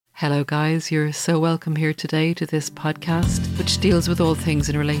Hello guys, you're so welcome here today to this podcast, which deals with all things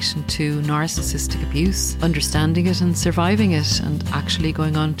in relation to narcissistic abuse, understanding it and surviving it, and actually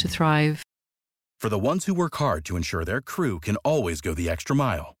going on to thrive. For the ones who work hard to ensure their crew can always go the extra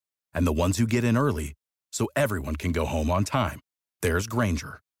mile, and the ones who get in early so everyone can go home on time, there's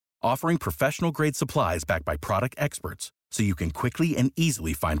Grainger, offering professional-grade supplies backed by product experts so you can quickly and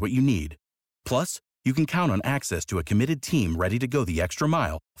easily find what you need. Plus, you can count on access to a committed team ready to go the extra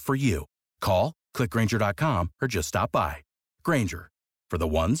mile for you. Call, click Grainger.com, or just stop by. Grainger, for the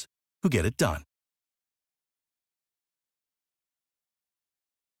ones who get it done.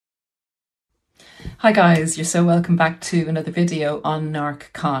 Hi guys, you're so welcome back to another video on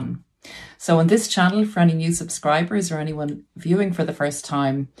NarcCon. So on this channel, for any new subscribers or anyone viewing for the first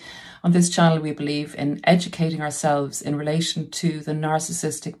time, on this channel we believe in educating ourselves in relation to the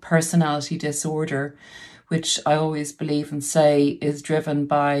narcissistic personality disorder, which I always believe and say is driven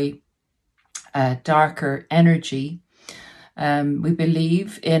by darker energy. We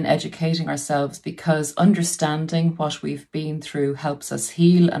believe in educating ourselves because understanding what we've been through helps us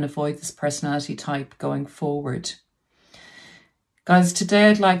heal and avoid this personality type going forward. Guys,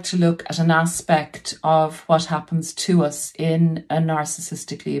 today I'd like to look at an aspect of what happens to us in a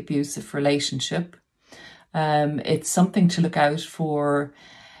narcissistically abusive relationship. It's something to look out for,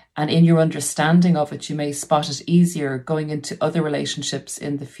 and in your understanding of it, you may spot it easier going into other relationships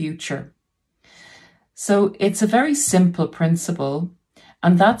in the future. So it's a very simple principle,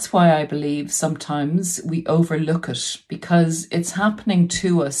 and that's why I believe sometimes we overlook it, because it's happening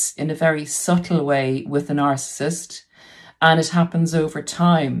to us in a very subtle way with a narcissist. And it happens over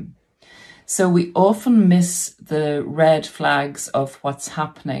time. So we often miss the red flags of what's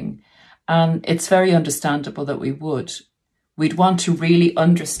happening. And it's very understandable that we would. We'd want to really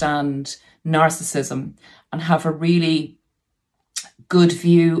understand narcissism and have a really good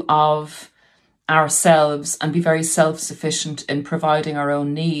view of ourselves and be very self-sufficient in providing our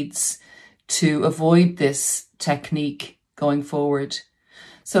own needs to avoid this technique going forward.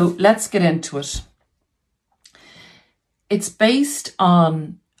 So let's get into it. It's based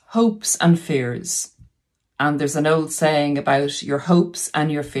on hopes and fears. And there's an old saying about your hopes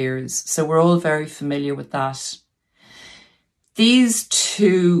and your fears. So we're all very familiar with that. These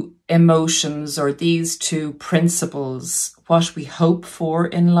two emotions, or these two principles, what we hope for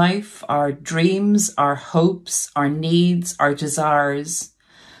in life, our dreams, our hopes, our needs, our desires,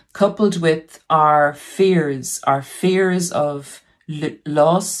 coupled with our fears of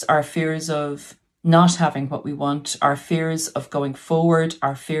loss, our fears of not having what we want, our fears of going forward,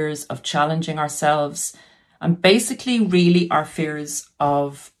 our fears of challenging ourselves, and basically really our fears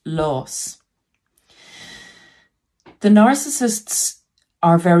of loss. The narcissists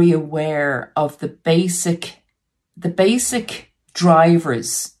are very aware of the basic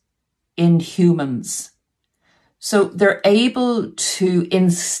drivers in humans. So they're able to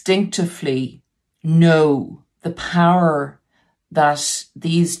instinctively know the power that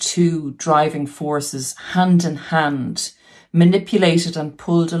these two driving forces, hand in hand, manipulated and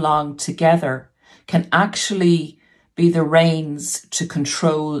pulled along together, can actually be the reins to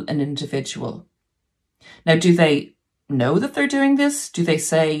control an individual. Now, do they know that they're doing this? Do they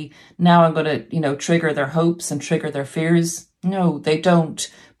say, now I'm going to, trigger their hopes and trigger their fears? No, they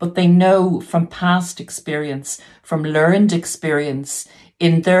don't. But they know from past experience, from learned experience,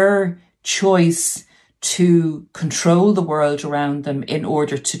 in their choice to control the world around them in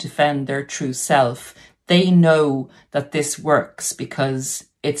order to defend their true self. They know that this works because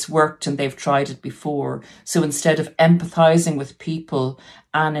it's worked and they've tried it before. So instead of empathizing with people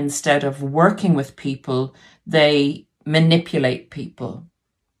and instead of working with people, they manipulate people.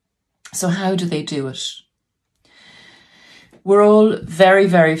 So how do they do it? We're all very,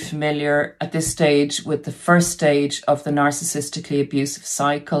 very familiar at this stage with the first stage of the narcissistically abusive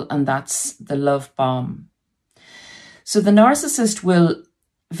cycle, and that's the love bomb. So the narcissist will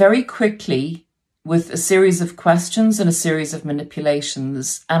very quickly, with a series of questions and a series of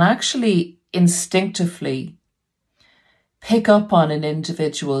manipulations, and actually instinctively pick up on an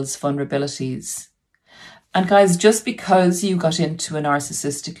individual's vulnerabilities. And guys, just because you got into a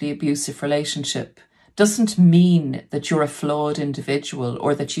narcissistically abusive relationship doesn't mean that you're a flawed individual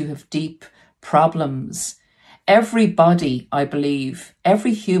or that you have deep problems. Everybody, I believe,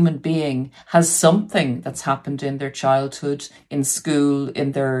 every human being has something that's happened in their childhood, in school,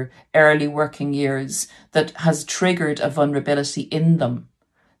 in their early working years that has triggered a vulnerability in them.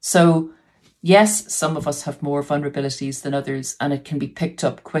 So yes, some of us have more vulnerabilities than others, and it can be picked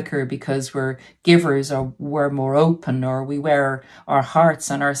up quicker because we're givers, or we're more open, or we wear our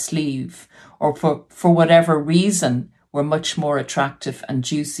hearts on our sleeve, or for whatever reason, were much more attractive and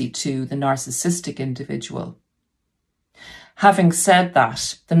juicy to the narcissistic individual. Having said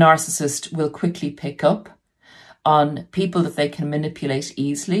that, the narcissist will quickly pick up on people that they can manipulate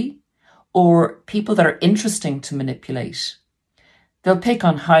easily, or people that are interesting to manipulate. They'll pick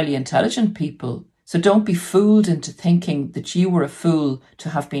on highly intelligent people, so don't be fooled into thinking that you were a fool to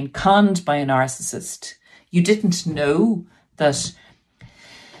have been conned by a narcissist. You didn't know that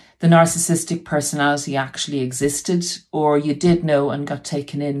the narcissistic personality actually existed, or you did know and got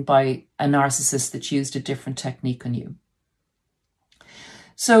taken in by a narcissist that used a different technique on you.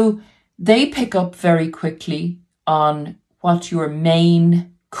 So they pick up very quickly on what your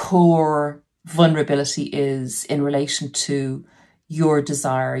main core vulnerability is in relation to your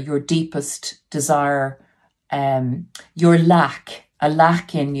desire, your deepest desire, your lack, a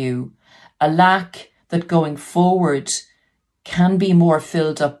lack in you, a lack that going forward can be more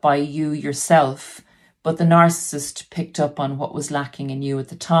filled up by you yourself, but the narcissist picked up on what was lacking in you at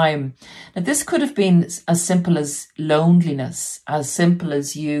the time. Now, this could have been as simple as loneliness, as simple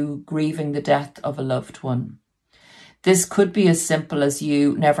as you grieving the death of a loved one. This could be as simple as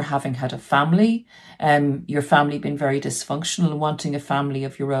you never having had a family, your family being very dysfunctional and wanting a family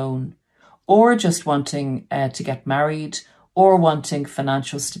of your own, or just wanting to get married, or wanting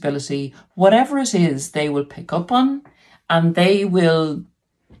financial stability. Whatever it is, they will pick up on, and they will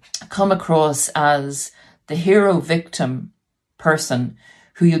come across as the hero victim person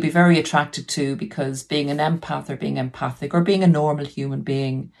who you'll be very attracted to, because being an empath or being empathic or being a normal human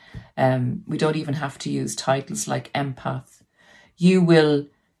being, we don't even have to use titles like empath. You will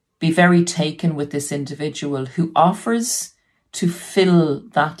be very taken with this individual who offers to fill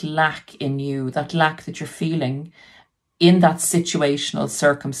that lack in you, that lack that you're feeling in that situational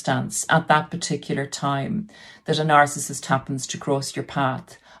circumstance at that particular time that a narcissist happens to cross your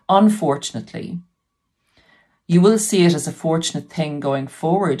path. Unfortunately, you will see it as a fortunate thing going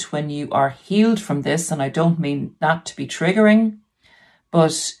forward when you are healed from this. And I don't mean that to be triggering,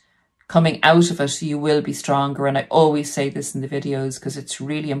 but coming out of it, you will be stronger. And I always say this in the videos because it's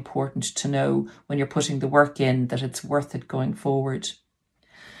really important to know when you're putting the work in that it's worth it going forward.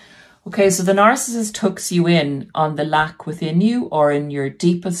 Okay, so the narcissist hooks you in on the lack within you or in your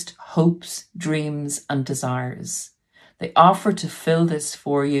deepest hopes, dreams, and desires. They offer to fill this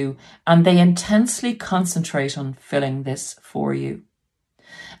for you, and they intensely concentrate on filling this for you.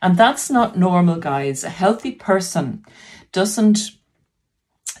 And that's not normal, guys. A healthy person doesn't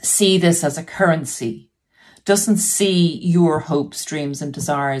see this as a currency, doesn't see your hopes, dreams, and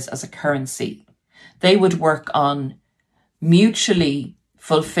desires as a currency. They would work on mutually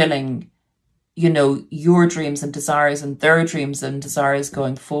fulfilling, your dreams and desires and their dreams and desires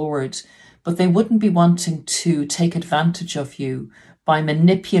going forward. But they wouldn't be wanting to take advantage of you by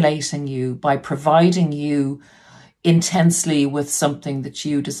manipulating you, by providing you intensely with something that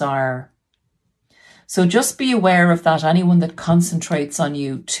you desire. So just be aware of that. Anyone that concentrates on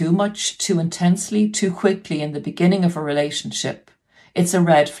you too much, too intensely, too quickly in the beginning of a relationship, it's a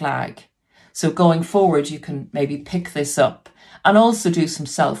red flag. So going forward, you can maybe pick this up and also do some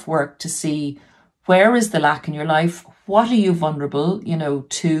self-work to see where is the lack in your life, what are you vulnerable,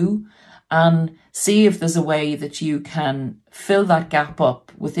 to, and see if there's a way that you can fill that gap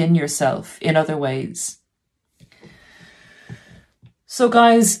up within yourself in other ways. So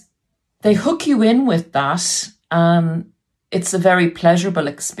guys, they hook you in with that, and it's a very pleasurable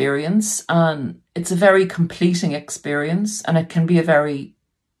experience, and it's a very completing experience, and it can be a very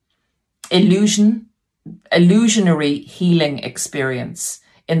illusionary healing experience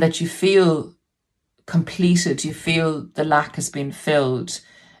in that you feel completed, you feel the lack has been filled,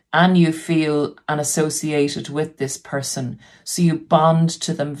 and you feel associated with this person. So you bond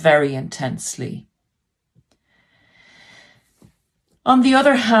to them very intensely. On the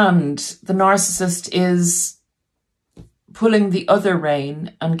other hand, the narcissist is pulling the other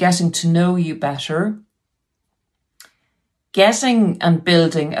rein and getting to know you better, getting and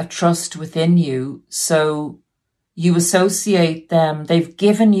building a trust within you. So you associate them, they've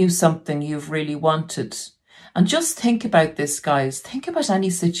given you something you've really wanted. And just think about this, guys. Think about any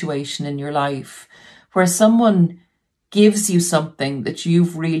situation in your life where someone gives you something that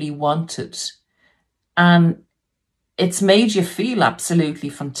you've really wanted and it's made you feel absolutely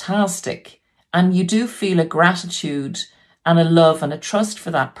fantastic. And you do feel a gratitude and a love and a trust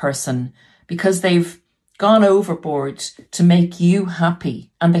for that person because they've gone overboard to make you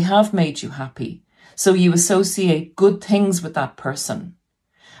happy, and they have made you happy. So you associate good things with that person.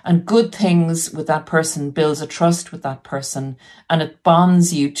 And good things with that person builds a trust with that person, and it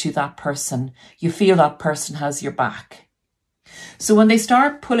bonds you to that person. You feel that person has your back. So when they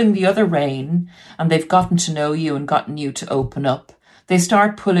start pulling the other rein and they've gotten to know you and gotten you to open up, they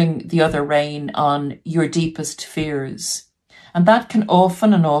start pulling the other rein on your deepest fears. And that can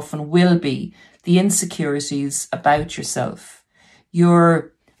often and often will be the insecurities about yourself,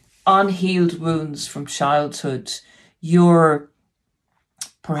 your unhealed wounds from childhood, your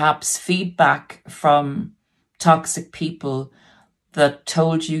perhaps feedback from toxic people that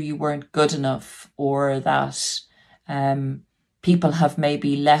told you you weren't good enough, or that people have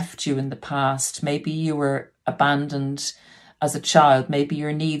maybe left you in the past. Maybe you were abandoned as a child. Maybe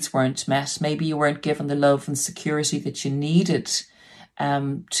your needs weren't met. Maybe you weren't given the love and security that you needed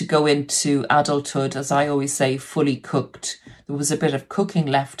to go into adulthood, as I always say, fully cooked. There was a bit of cooking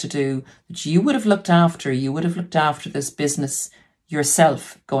left to do that you would have looked after. You would have looked after this business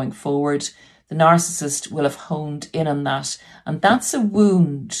yourself going forward. The narcissist will have honed in on that. And that's a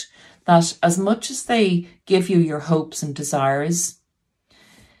wound that, as much as they give you your hopes and desires,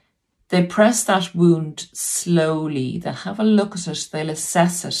 they press that wound slowly. They'll have a look at it. They'll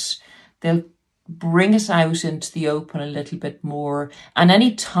assess it. They'll bring it out into the open a little bit more. And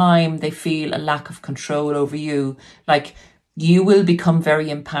any time they feel a lack of control over you, like, you will become very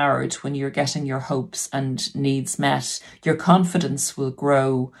empowered when you're getting your hopes and needs met. Your confidence will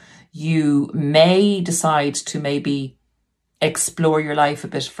grow. You may decide to maybe explore your life a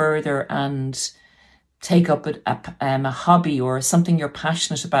bit further and take up a hobby or something you're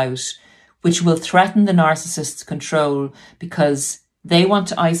passionate about, which will threaten the narcissist's control, because they want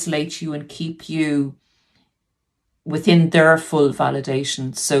to isolate you and keep you within their full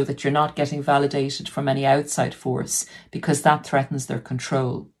validation, so that you're not getting validated from any outside force, because that threatens their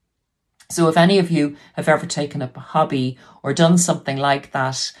control. So if any of you have ever taken up a hobby or done something like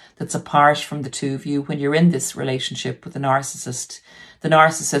that, that's apart from the two of you, when you're in this relationship with the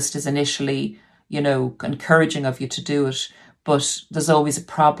narcissist is initially, encouraging of you to do it, but there's always a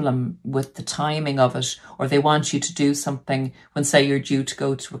problem with the timing of it, or they want you to do something when, say, you're due to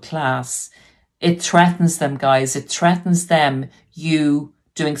go to a class. It threatens them, guys. It threatens them, you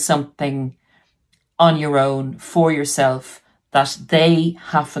doing something on your own for yourself that they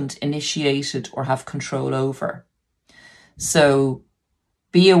haven't initiated or have control over. So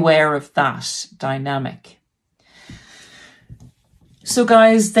be aware of that dynamic. So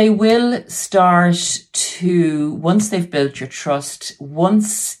guys, they will start to, once they've built your trust,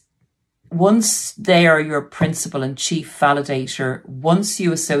 once they are your principal and chief validator, once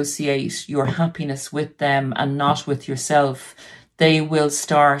you associate your happiness with them and not with yourself, they will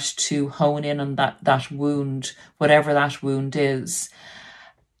start to hone in on that wound, whatever that wound is.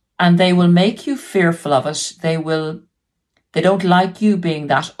 And they will make you fearful of it. They don't like you being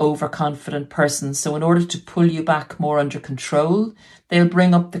that overconfident person. So in order to pull you back more under control, they'll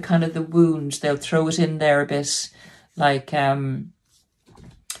bring up the wound. They'll throw it in there a bit, like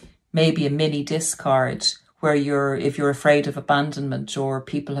maybe a mini discard, where if you're afraid of abandonment, or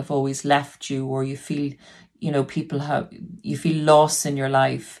people have always left you, or you feel, you feel loss in your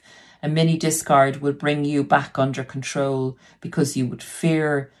life, a mini discard will bring you back under control, because you would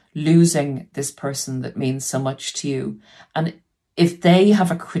fear losing this person that means so much to you. And if they have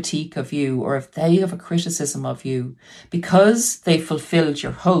a critique of you, or if they have a criticism of you, because they fulfilled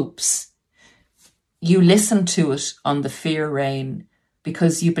your hopes, you listen to it on the fear rein,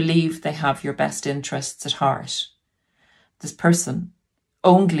 because you believe they have your best interests at heart. This person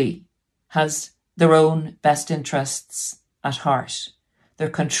only has their own best interests at heart. They're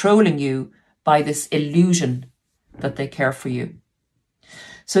controlling you by this illusion that they care for you.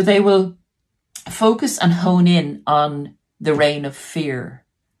 So they will focus and hone in on the reign of fear.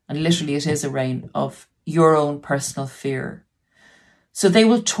 And literally it is a reign of your own personal fear. So they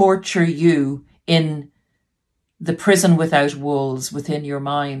will torture you in the prison without walls within your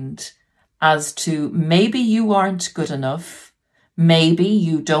mind, as to maybe you aren't good enough. Maybe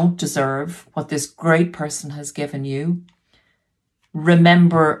you don't deserve what this great person has given you.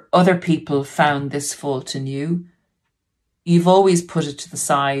 Remember, other people found this fault in you. You've always put it to the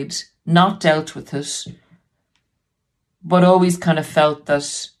side, not dealt with it, but always kind of felt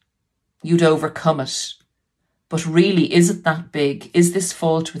that you'd overcome it. But really, is it that big? Is this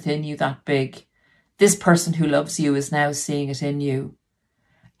fault within you that big? This person who loves you is now seeing it in you,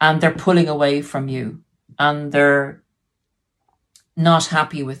 and they're pulling away from you, and they're not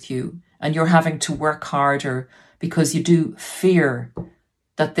happy with you, and you're having to work harder, because you do fear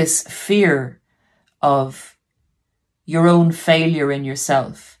that this fear of your own failure in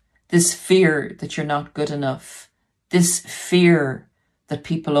yourself, this fear that you're not good enough, this fear that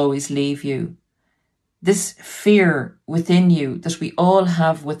people always leave you, this fear within you that we all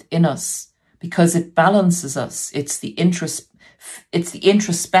have within us, because it balances us. It's the it's the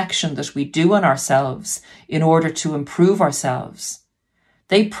introspection that we do on ourselves in order to improve ourselves.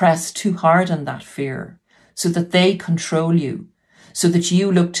 They press too hard on that fear so that they control you, so that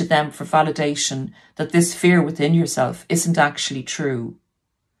you look to them for validation that this fear within yourself isn't actually true.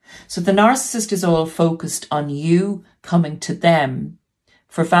 So the narcissist is all focused on you coming to them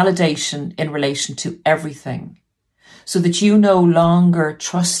for validation in relation to everything, so that you no longer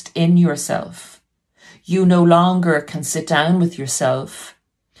trust in yourself. You no longer can sit down with yourself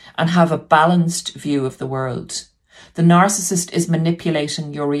and have a balanced view of the world. The narcissist is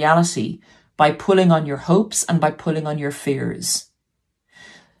manipulating your reality by pulling on your hopes and by pulling on your fears.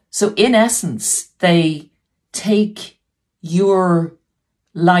 So in essence, they take your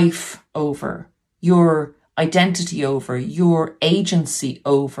life over, your identity over, your agency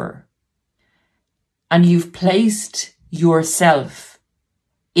over. And you've placed yourself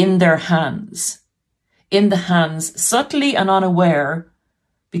in their hands, subtly and unaware,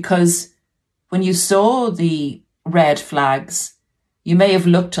 because when you saw the red flags, you may have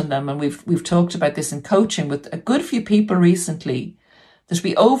looked on them, and we've talked about this in coaching with a good few people recently, that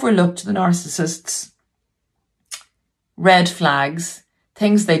we overlooked the narcissists' red flags,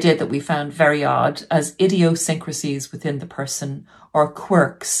 things they did that we found very odd, as idiosyncrasies within the person or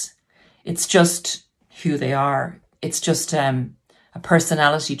quirks. It's just who they are. It's just a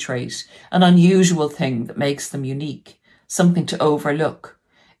personality trait, an unusual thing that makes them unique, something to overlook.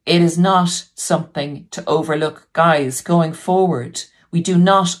 It is not something to overlook. Guys, going forward, we do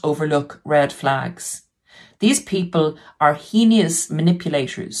not overlook red flags. These people are heinous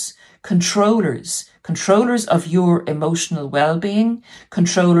manipulators, controllers of your emotional well-being,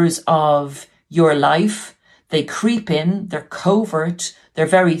 controllers of your life. They creep in, they're covert, they're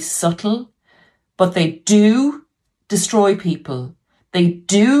very subtle, but they do destroy people. They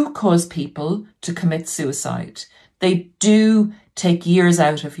do cause people to commit suicide. They do take years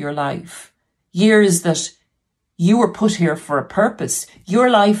out of your life, years that you were put here for a purpose. Your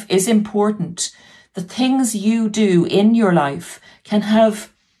life is important. The things you do in your life can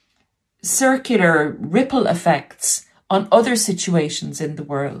have circular ripple effects on other situations in the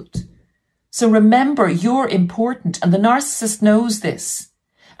world. So remember, you're important, and the narcissist knows this.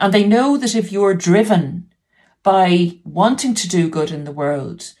 And they know that if you're driven by wanting to do good in the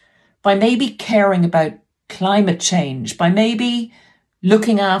world, by maybe caring about climate change, by maybe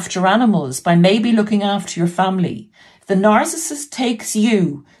looking after animals, by maybe looking after your family, the narcissist takes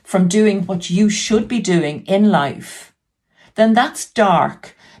you from doing what you should be doing in life, then that's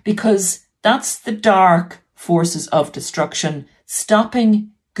dark, because that's the dark forces of destruction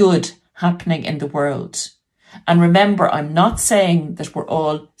stopping good happening in the world. And remember, I'm not saying that we're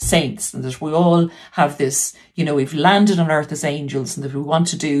all saints and that we all have this, we've landed on earth as angels and that we want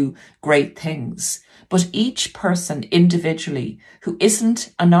to do great things. But each person individually who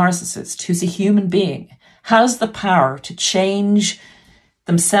isn't a narcissist, who's a human being, has the power to change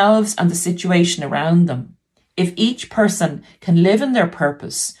themselves and the situation around them. If each person can live in their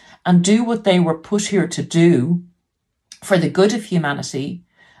purpose and do what they were put here to do for the good of humanity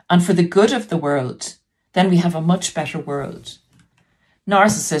and for the good of the world, then we have a much better world.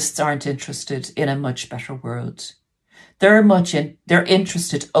 Narcissists aren't interested in a much better world. They're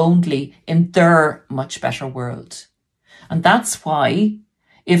interested only in their much better world. And that's why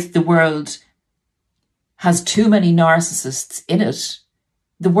if the world has too many narcissists in it,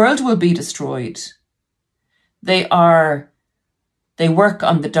 the world will be destroyed. They work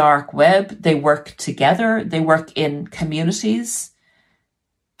on the dark web. They work together. They work in communities.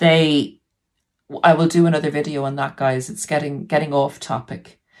 I will do another video on that, guys. It's getting off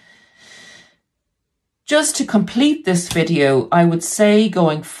topic. Just to complete this video, I would say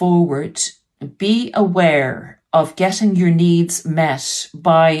going forward, be aware of getting your needs met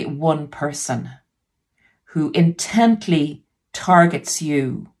by one person who intently targets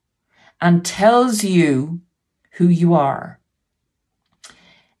you and tells you who you are.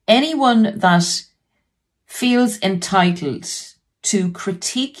 Anyone that feels entitled to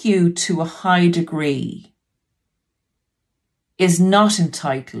critique you to a high degree is not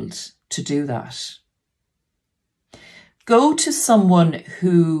entitled to do that. Go to someone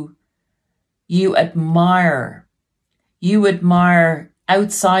who you admire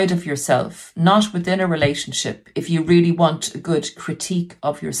outside of yourself, not within a relationship, if you really want a good critique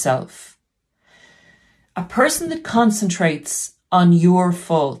of yourself. A person that concentrates on your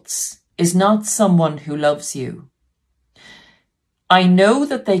faults is not someone who loves you. I know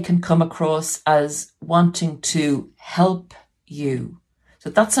that they can come across as wanting to help you. So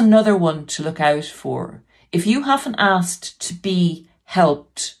that's another one to look out for. If you haven't asked to be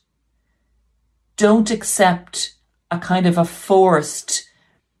helped, don't accept a kind of a forced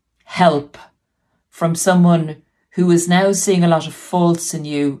help from someone who is now seeing a lot of faults in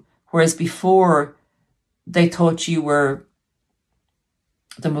you, whereas before they thought you were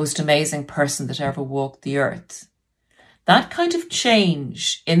the most amazing person that ever walked the earth. That kind of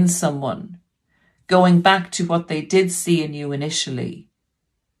change in someone, going back to what they did see in you initially,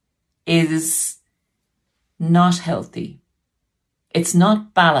 is not healthy. It's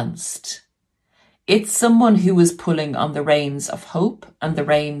not balanced. It's someone who is pulling on the reins of hope and the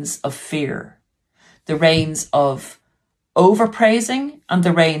reins of fear, the reins of overpraising and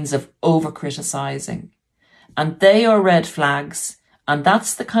the reins of over-criticizing. And they are red flags. And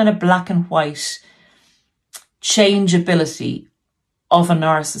that's the kind of black and white changeability of a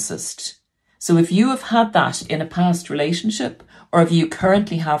narcissist. So if you have had that in a past relationship, or if you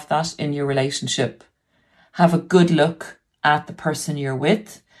currently have that in your relationship, have a good look at the person you're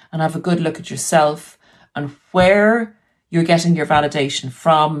with and have a good look at yourself and where you're getting your validation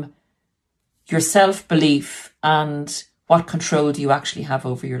from, your self-belief, and what control do you actually have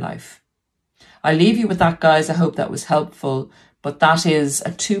over your life. I leave you with that, guys. I hope that was helpful. But that is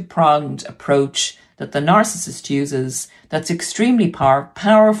a two-pronged approach that the narcissist uses that's extremely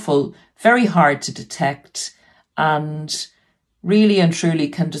powerful, very hard to detect, and really and truly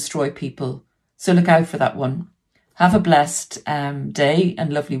can destroy people. So look out for that one. Have a blessed day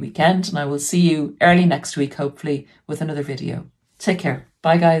and lovely weekend, and I will see you early next week, hopefully, with another video. Take care.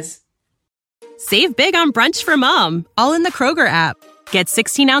 Bye, guys. Save big on brunch for mom, all in the Kroger app. Get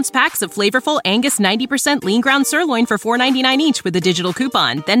 16-ounce packs of flavorful Angus 90% lean ground sirloin for $4.99 each with a digital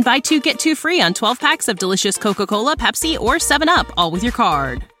coupon. Then buy 2, get 2 free on 12 packs of delicious Coca-Cola, Pepsi, or 7-Up, all with your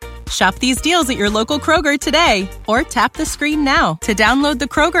card. Shop these deals at your local Kroger today, or tap the screen now to download the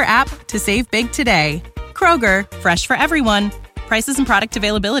Kroger app to save big today. Kroger, fresh for everyone. Prices and product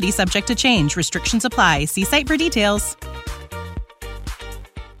availability subject to change. Restrictions apply. See site for details.